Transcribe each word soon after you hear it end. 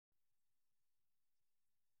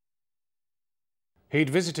He'd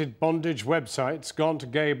visited bondage websites, gone to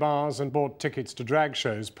gay bars and bought tickets to drag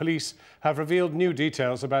shows. Police have revealed new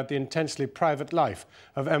details about the intensely private life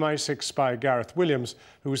of MI6 spy Gareth Williams,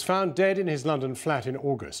 who was found dead in his London flat in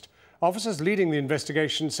August. Officers leading the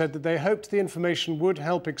investigation said that they hoped the information would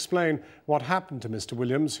help explain what happened to Mr.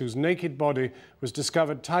 Williams, whose naked body was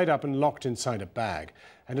discovered tied up and locked inside a bag.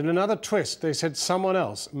 And in another twist, they said someone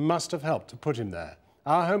else must have helped to put him there.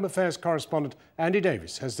 Our Home Affairs correspondent Andy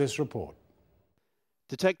Davis has this report.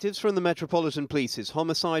 Detectives from the Metropolitan Police's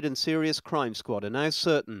Homicide and Serious Crime Squad are now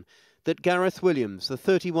certain that Gareth Williams, the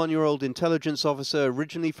 31-year-old intelligence officer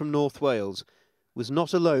originally from North Wales, was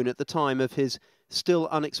not alone at the time of his still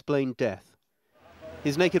unexplained death.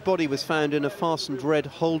 His naked body was found in a fastened red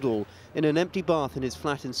holdall in an empty bath in his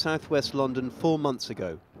flat in southwest London 4 months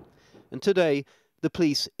ago. And today, the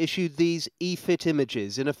police issued these e-fit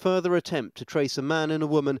images in a further attempt to trace a man and a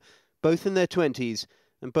woman, both in their 20s,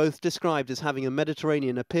 and both described as having a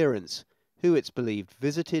Mediterranean appearance, who, it's believed,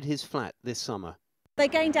 visited his flat this summer. They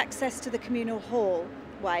gained access to the communal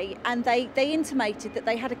hallway and they intimated that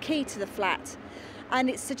they had a key to the flat, and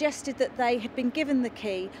it suggested that they had been given the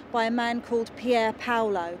key by a man called Pier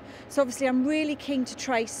Paolo. So obviously I'm really keen to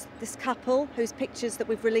trace this couple, whose pictures that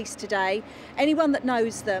we've released today, anyone that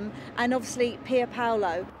knows them, and obviously Pier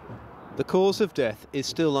Paolo. The cause of death is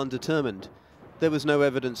still undetermined. There was no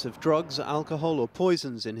evidence of drugs, alcohol or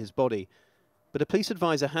poisons in his body. But a police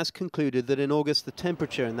advisor has concluded that in August the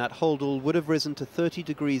temperature in that holdall would have risen to 30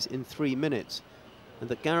 degrees in 3 minutes, and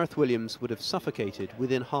that Gareth Williams would have suffocated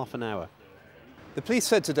within half an hour. The police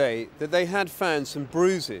said today that they had found some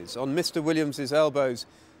bruises on Mr. Williams's elbows,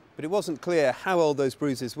 but it wasn't clear how old those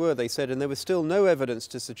bruises were, they said, and there was still no evidence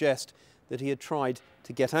to suggest that he had tried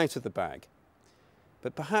to get out of the bag.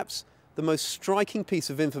 But perhaps the most striking piece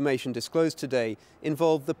of information disclosed today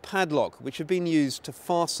involved the padlock which had been used to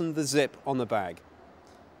fasten the zip on the bag.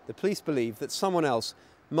 The police believe that someone else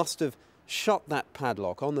must have shut that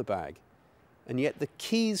padlock on the bag, and yet the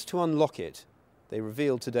keys to unlock it, they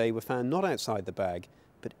revealed today, were found not outside the bag,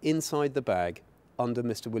 but inside the bag under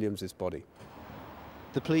Mr. Williams's body.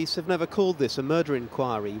 The police have never called this a murder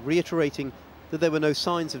inquiry, reiterating that there were no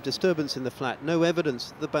signs of disturbance in the flat, no evidence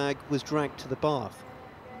that the bag was dragged to the bath.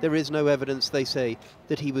 There is no evidence, they say,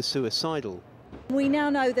 that he was suicidal. We now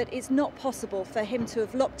know that it's not possible for him to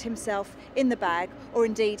have locked himself in the bag or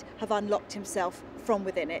indeed have unlocked himself from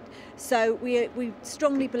within it. So we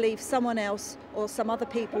strongly believe someone else or some other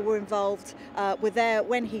people were involved, were there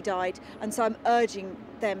when he died, and so I'm urging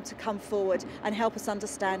them to come forward and help us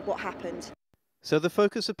understand what happened. So the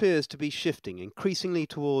focus appears to be shifting increasingly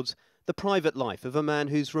towards the private life of a man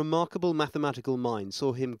whose remarkable mathematical mind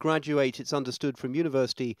saw him graduate, it's understood, from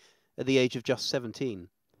university at the age of just 17.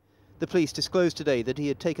 The police disclosed today that he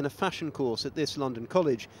had taken a fashion course at this London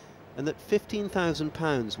college and that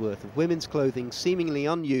 £15,000 worth of women's clothing, seemingly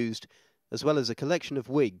unused, as well as a collection of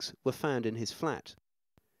wigs, were found in his flat.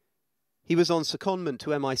 He was on secondment to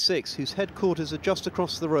MI6, whose headquarters are just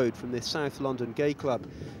across the road from this South London gay club,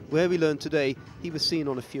 where we learned today he was seen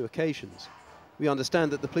on a few occasions. We understand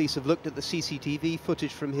that the police have looked at the CCTV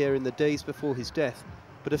footage from here in the days before his death,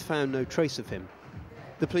 but have found no trace of him.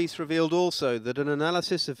 The police revealed also that an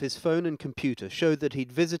analysis of his phone and computer showed that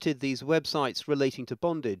he'd visited these websites relating to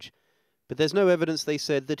bondage, but there's no evidence, they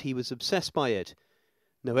said, that he was obsessed by it.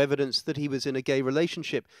 No evidence that he was in a gay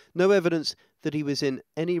relationship. No evidence that he was in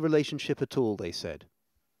any relationship at all, they said.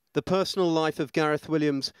 The personal life of Gareth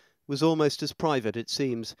Williams was almost as private, it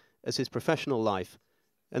seems, as his professional life,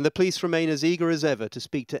 and the police remain as eager as ever to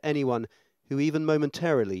speak to anyone who even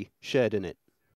momentarily shared in it.